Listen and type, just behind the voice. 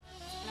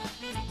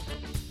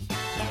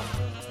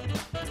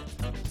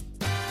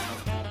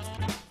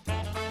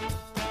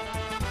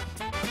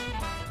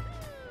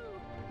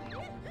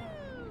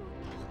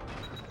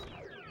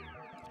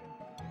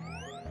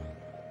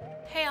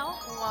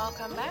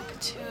welcome back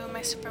to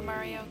my Super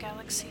Mario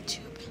Galaxy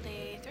 2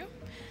 playthrough.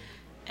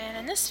 And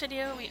in this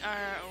video we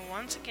are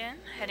once again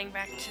heading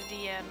back to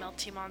the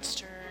Melty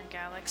Monster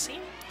Galaxy.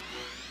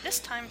 This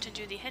time to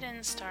do the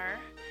hidden star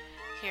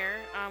here,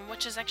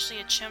 which is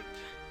actually a chimp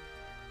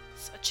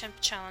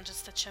challenge.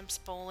 It's the Chimp's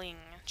bowling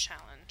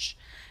challenge.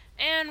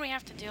 And we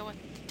have to deal with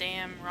the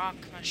damn rock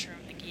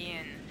mushroom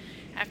again.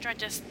 After I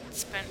just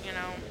spent, you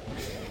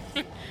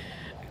know,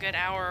 a good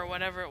hour or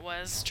whatever it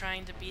was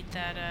trying to beat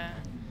that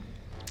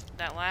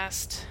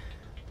last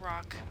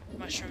rock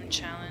mushroom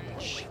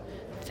challenge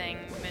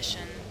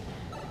mission.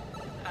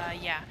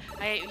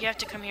 You have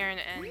to come here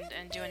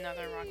and do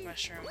another rock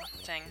mushroom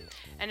thing.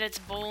 And it's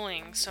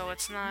bowling, so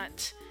it's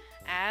not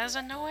as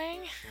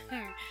annoying.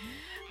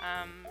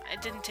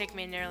 It didn't take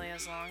me nearly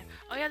as long.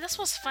 Oh yeah, this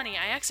was funny.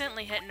 I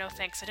accidentally hit no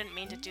thanks. I didn't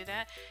mean to do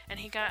that. And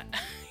he got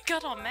he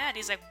got all mad.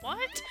 He's like, "What?"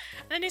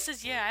 And then he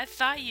says, "Yeah, I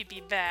thought you'd be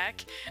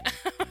back."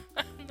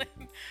 I'm like,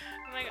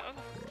 "Oh,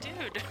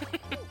 dude.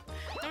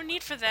 No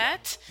need for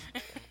that."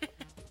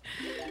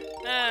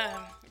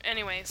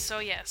 Anyway, so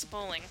yes,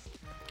 bowling.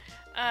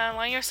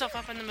 Line yourself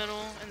up in the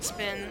middle and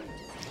spin,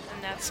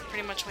 and that's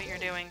pretty much what you're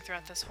doing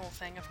throughout this whole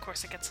thing. Of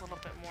course, it gets a little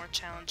bit more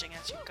challenging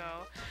as you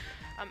go.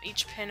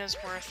 Each pin is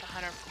worth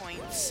 100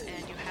 points,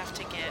 and you have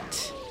to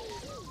get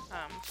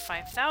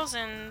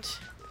 5,000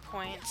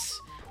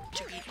 points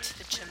to beat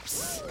the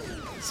Chimp's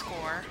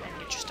score and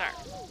get your star.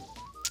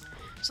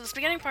 So this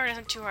beginning part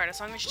isn't too hard. As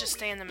long as you just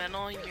stay in the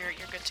middle, you're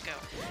good to go.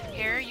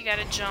 Here, you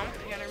gotta jump.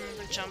 You gotta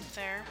remember to jump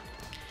there.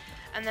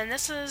 And then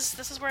this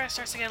is where it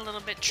starts to get a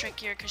little bit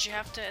trickier, because you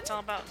have to, it's all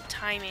about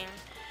timing.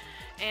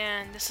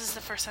 And this is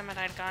the first time that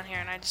I'd gone here,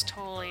 and I just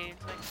totally,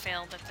 like,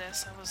 failed at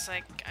this. I was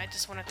like, I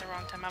just went at the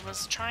wrong time. I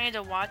was trying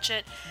to watch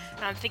it,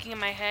 and I'm thinking in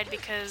my head,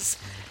 because,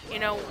 you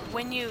know,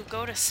 when you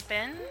go to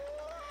spin,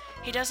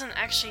 he doesn't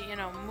actually, you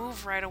know,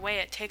 move right away.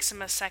 It takes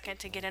him a second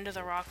to get into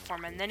the rock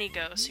form, and then he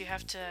goes. So you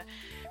have to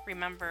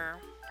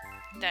remember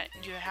that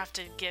you have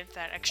to give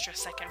that extra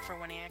second for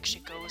when he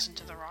actually goes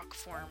into the rock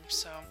form.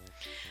 So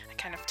I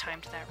kind of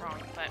timed that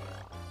wrong, but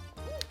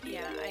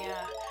yeah,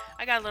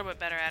 I got a little bit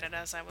better at it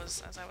as I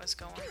was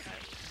going.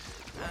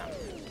 But,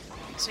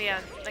 so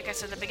yeah, like I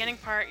said, the beginning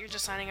part you're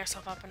just lining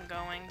yourself up and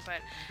going,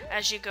 but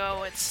as you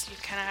go, you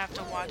kind of have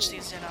to watch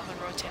these, you know, the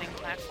rotating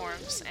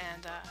platforms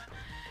and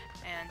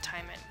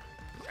time it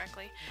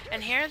correctly.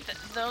 And here,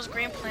 those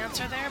green plants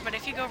are there, but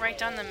if you go right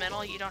down the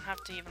middle, you don't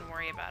have to even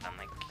worry about them.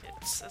 Like,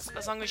 it's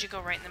as long as you go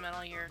right in the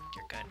middle, you're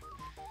good.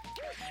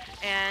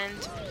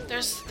 And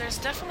there's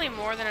definitely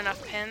more than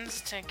enough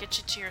pins to get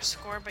you to your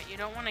score, but you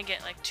don't want to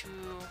get like too,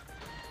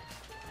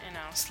 you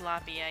know,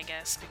 sloppy, I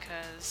guess,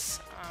 because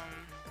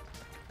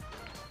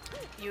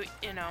you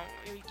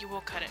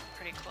will cut it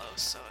pretty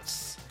close. So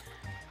it's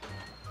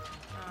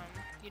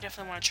you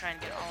definitely want to try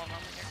and get all of them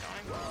when you're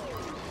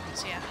going.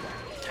 So yeah,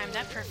 timed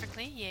that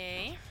perfectly,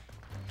 yay.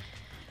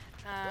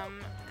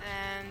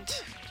 And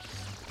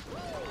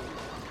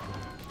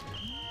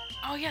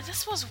oh yeah,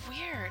 this was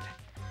weird.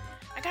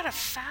 I got a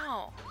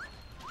foul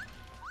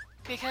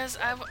because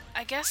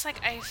I guess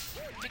like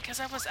because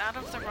I was out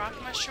of the rock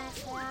mushroom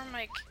form,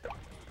 like,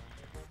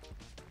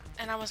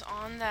 and I was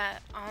on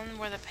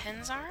where the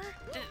pins are.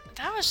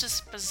 That was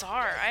just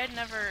bizarre. I had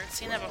never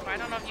seen that before. I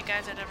don't know if you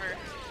guys had ever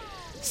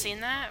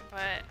seen that,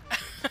 but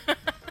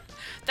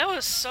that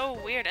was so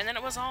weird. And then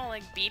it was all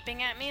like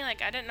beeping at me,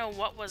 like I didn't know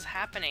what was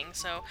happening,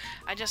 so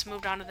I just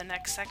moved on to the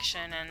next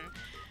section, and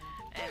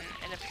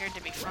it appeared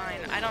to be fine.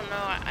 I don't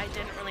know, I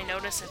didn't really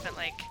notice if it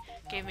like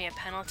gave me a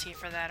penalty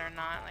for that or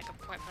not, like a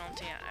point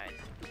penalty. I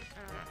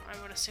don't know, I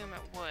would assume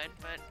it would,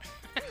 but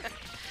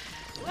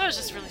that was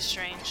just really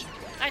strange.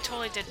 I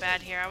totally did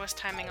bad here. I was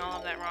timing all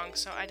of that wrong,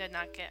 so I did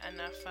not get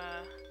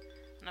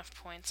enough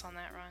points on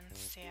that run.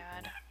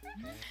 Sad.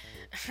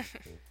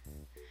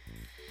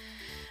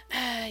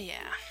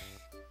 Yeah.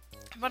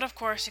 But of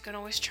course, you can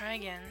always try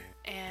again.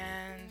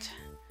 And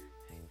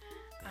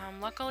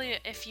luckily,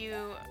 if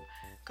you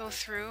go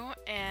through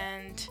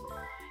and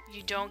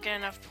you don't get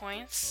enough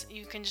points,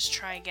 you can just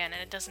try again,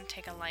 and it doesn't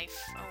take a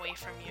life away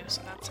from you.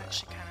 So that's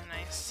actually kind of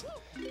nice.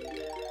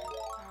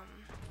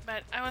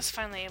 But I was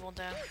finally able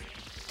to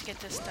get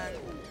this done.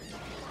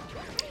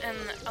 And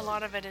a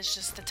lot of it is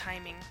just the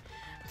timing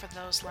for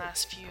those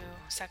last few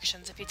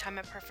sections. If you time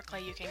it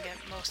perfectly, you can get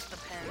most of the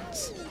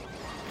pins.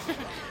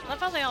 I love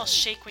how they all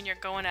shake when you're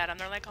going at them.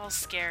 They're like all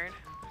scared.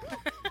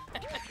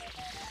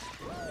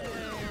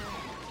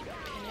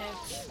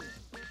 Pinheads.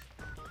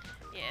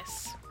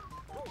 Yes.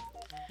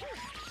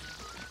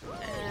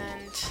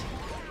 And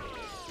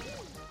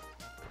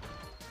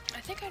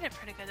I think I did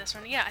pretty good this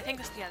run. Yeah, I think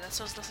this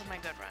is my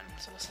good run.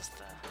 So this is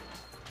the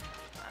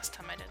last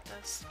time I did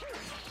this.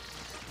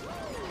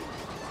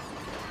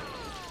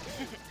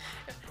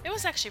 It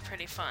was actually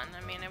pretty fun.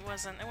 I mean, it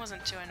wasn't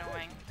too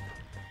annoying.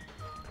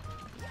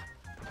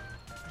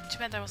 Too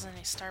bad there wasn't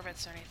any star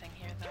bits or anything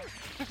here, though.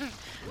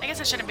 I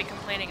guess I shouldn't be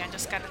complaining. I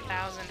just got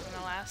 1,000 from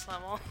the last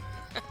level.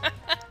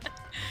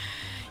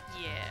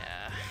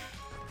 Yeah.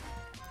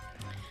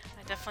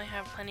 I definitely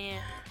have plenty.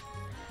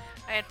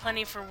 I had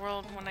plenty for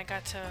World when I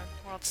got to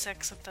World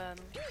 6 with the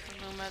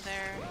Luma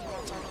there. He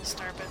wants all those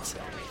star bits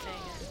and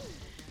everything.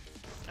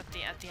 And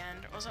at the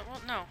end. Was it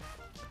World? No.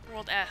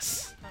 World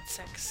S, not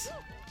 6.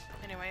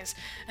 Anyways.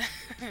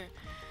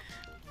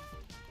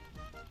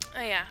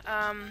 Oh yeah,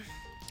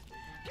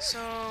 so...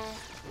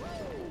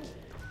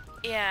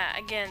 Yeah,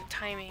 again,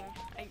 timing.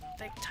 I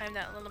timed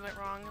that a little bit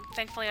wrong.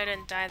 Thankfully I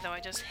didn't die though, I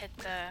just hit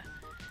the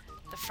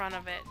front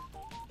of it.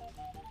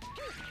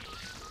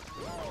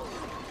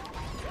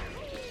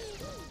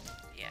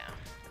 Yeah.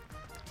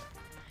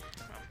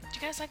 Do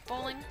you guys like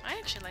bowling? I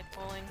actually like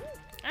bowling.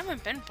 I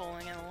haven't been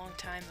bowling in a long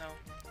time though.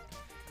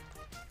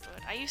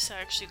 But I used to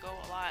actually go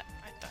a lot.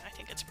 I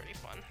think it's pretty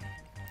fun.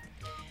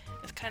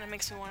 It kind of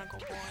makes me want to go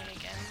bowling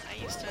again. I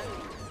used to have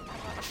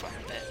a lot of fun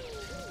with it.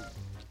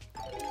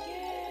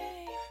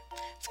 Yay!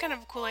 It's kind of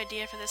a cool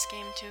idea for this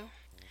game too.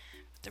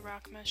 With the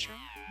rock mushroom.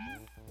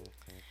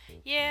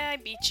 Yeah, I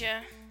beat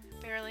ya.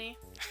 Barely.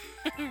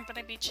 But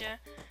I beat ya.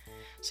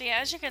 So yeah,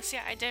 as you can see,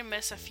 I did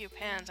miss a few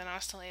pans and I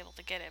was still able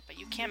to get it. But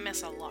you can't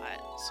miss a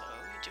lot, so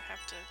you do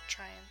have to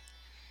try and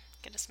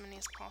get as many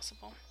as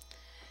possible.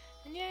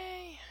 And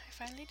yay! I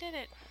finally did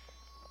it.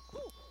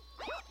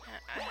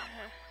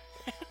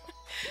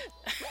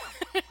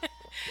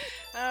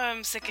 Oh,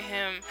 I'm sick of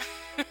him.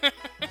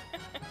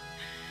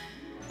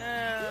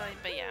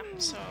 But yeah,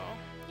 so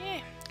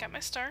yay, got my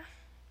star.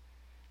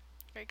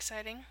 Very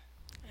exciting,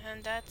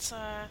 and that's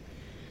that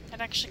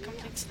actually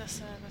completes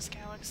this this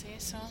galaxy.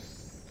 So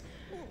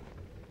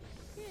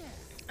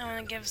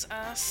and it gives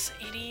us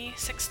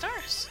 86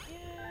 stars. Yay!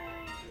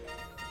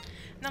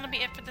 And that'll be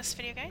it for this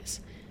video, guys.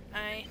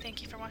 I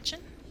thank you for watching,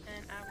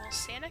 and I will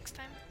see you next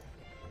time.